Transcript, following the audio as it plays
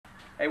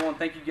Hey, I want to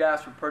thank you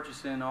guys for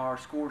purchasing our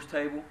scores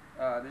table.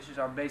 This is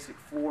our basic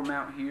floor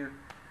mount here.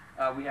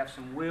 We have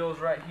some wheels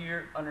right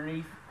here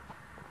underneath.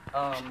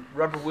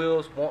 Rubber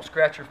wheels, won't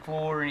scratch your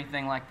floor or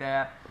anything like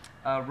that.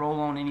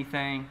 Roll on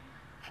anything.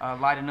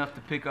 Light enough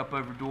to pick up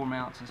over door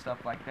mounts and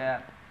stuff like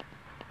that.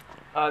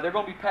 They're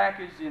going to be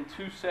packaged in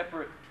two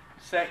separate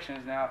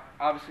sections. Now,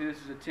 obviously this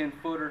is a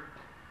 10-footer.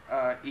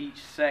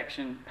 Each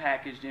section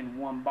packaged in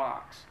one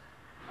box.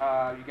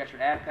 You got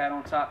your ad pad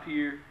on top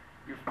here,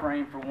 your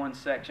frame for one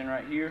section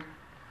right here.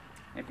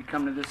 If you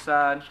come to this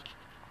side,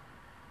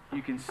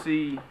 you can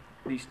see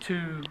these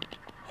two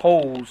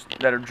holes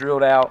that are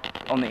drilled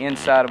out on the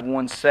inside of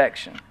one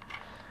section.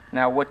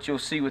 Now what you'll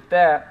see with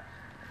that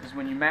is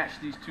when you match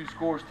these two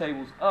scores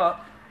tables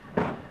up,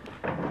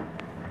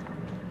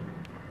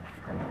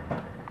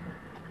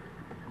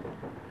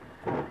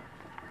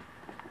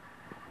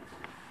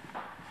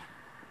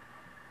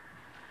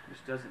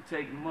 this doesn't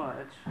take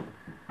much,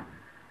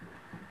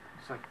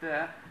 just like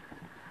that.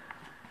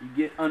 You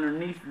get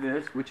underneath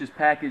this, which is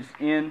packaged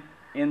in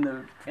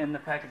the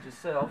package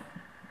itself,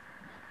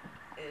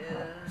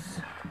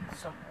 is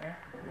somewhere.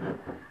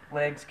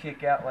 Legs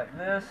kick out like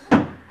this.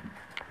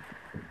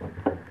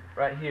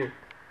 Right here.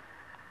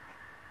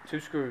 Two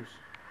screws.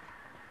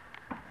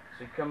 So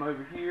you come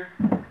over here,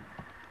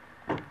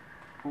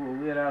 pull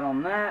the lid out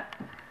on that,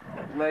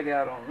 leg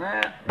out on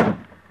that,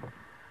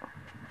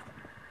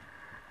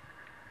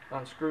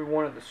 unscrew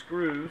one of the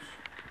screws,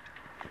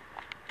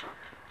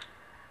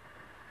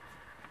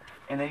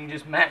 and then you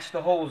just match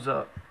the holes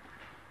up.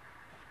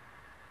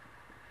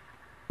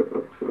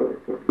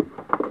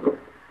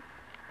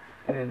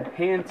 And then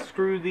hand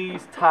screw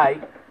these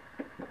tight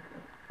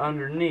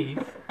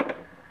underneath.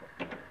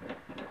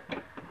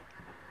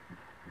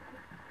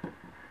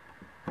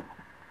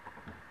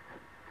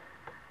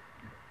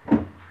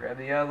 Grab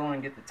the other one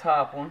and get the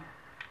top one.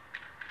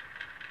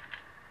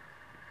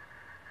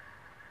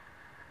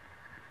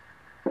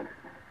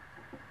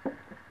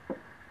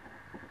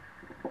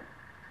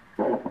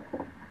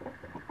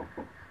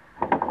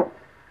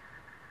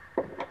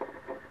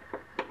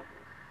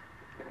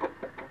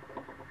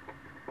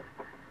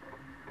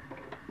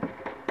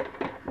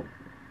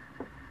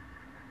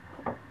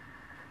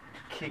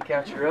 Kick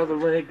out your other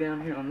leg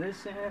down here on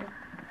this end.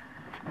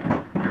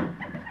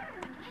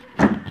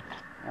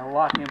 Now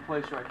lock in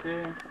place right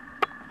there.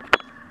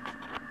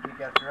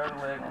 Kick out your other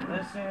leg on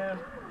this end.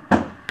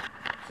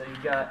 So you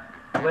got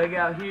leg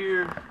out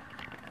here,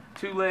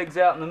 two legs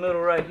out in the middle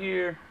right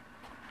here,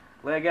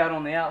 leg out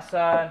on the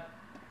outside.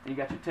 And you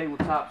got your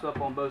tabletops up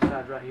on both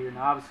sides right here.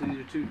 Now obviously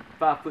these are two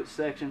 5-foot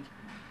sections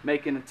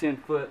making a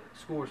 10-foot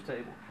scores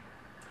table.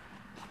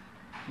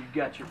 You've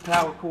got your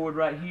power cord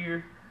right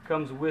here.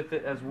 Comes with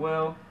it as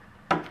well.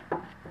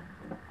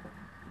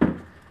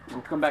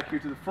 We'll come back here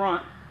to the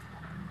front.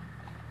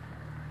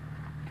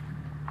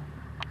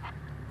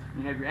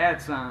 You have your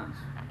ad signs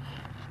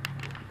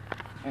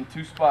in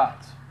two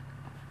spots.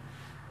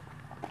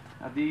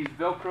 Now these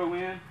Velcro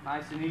in,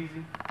 nice and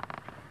easy,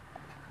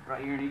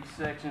 right here in each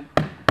section.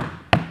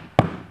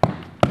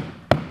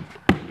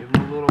 Give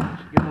them a little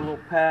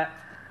pat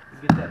to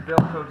get that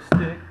Velcro to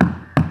stick.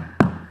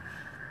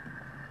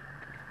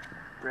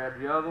 Grab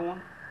the other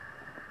one.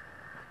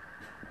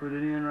 Put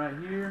it in right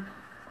here,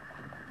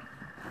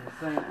 and the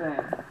same thing.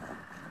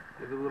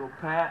 Give it a little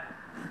pat.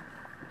 There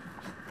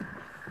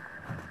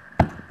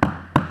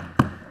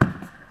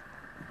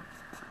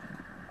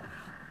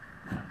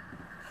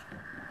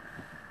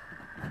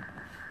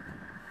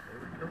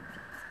we go.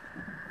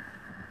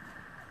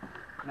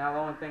 Now the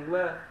only thing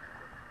left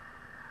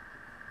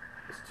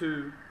is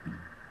two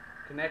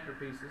connector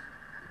pieces,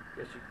 I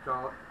guess you could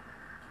call it.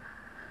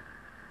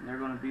 And they're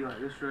going to be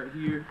like this right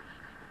here.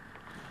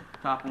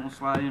 Top one will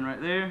slide in right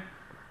there.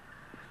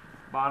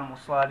 Bottom will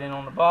slide in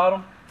on the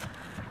bottom.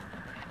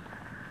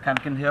 Kind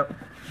of can help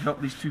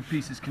these two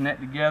pieces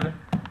connect together.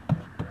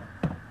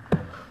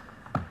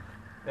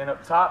 Then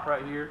up top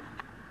right here,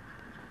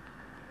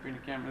 bring the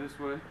camera this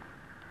way.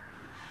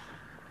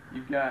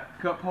 You've got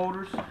cup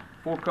holders,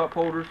 4 cup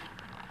holders,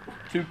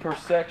 2 per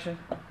section.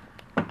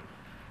 And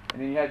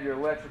then you have your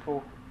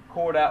electrical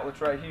cord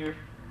outlets right here,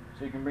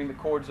 so you can bring the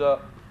cords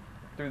up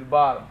through the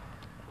bottom.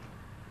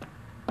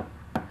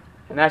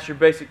 And that's your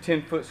basic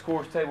 10-foot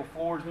scores table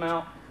floors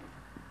mount.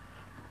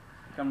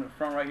 Come to the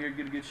front right here,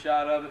 get a good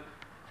shot of it.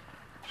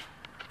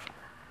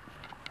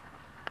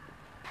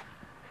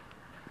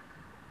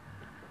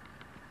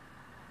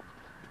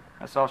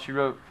 That's all she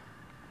wrote.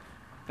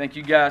 Thank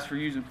you guys for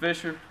using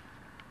Fisher.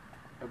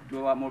 Hope to do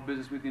a lot more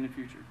business with you in the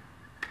future.